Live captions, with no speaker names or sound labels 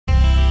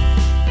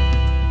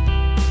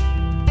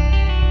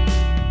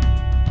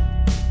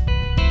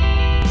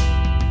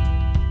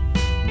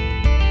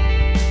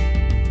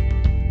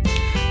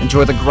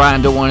enjoy the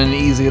grind, don't want an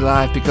easy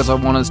life, because I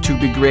want us to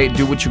be great,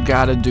 do what you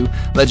gotta do.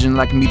 Legend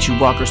like Michi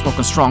Walker,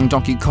 smoking strong,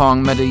 Donkey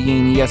Kong,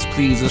 Medellin, yes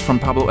please, is from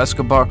Pablo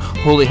Escobar.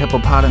 Holy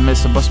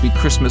hippopotamus, it must be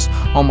Christmas,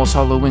 almost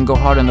Halloween, go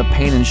hard in the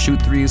paint and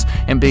shoot threes.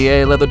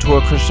 NBA, leather tour,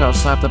 Khrushchev,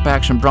 slap the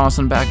action,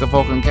 Bronson back of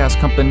Vulcan Gas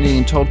Company,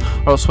 and told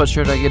Earl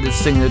Sweatshirt I get his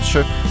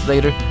signature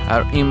later.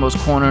 At Emo's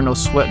corner, no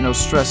sweat, no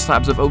stress,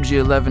 slabs of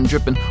OG11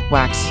 dripping,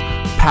 wax,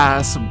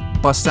 pass,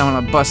 bust down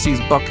on Busty's,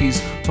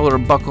 Bucky's, told her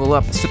buckle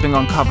up, sipping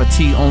on kava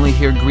tea, only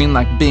hear green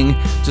like Bing,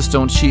 just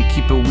don't cheat,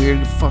 keep it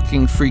weird,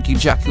 fucking freaky,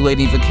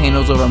 ejaculating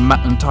volcanoes over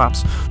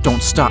mountaintops,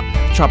 don't stop,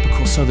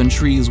 tropical southern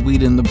trees,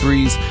 weed in the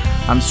breeze,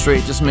 I'm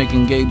straight, just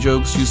making gay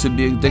jokes, used to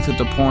be addicted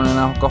to porn and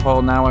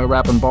alcohol, now I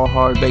rap and ball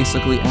hard,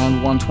 basically,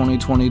 and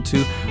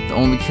 2022, the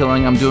only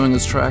killing I'm doing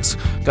is tracks,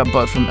 got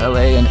butt from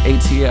LA and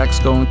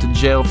ATX, going to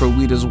jail for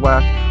weed is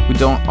whack, we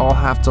don't all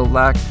have to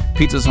lack,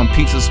 pizzas on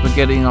pizza,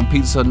 spaghetti on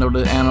pizza, no to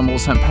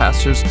animals, hemp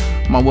pastures,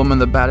 my woman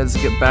the baddest,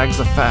 get bags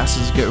the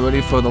fastest, get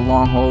ready for the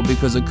long haul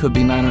because it could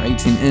be 9 or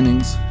 18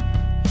 innings.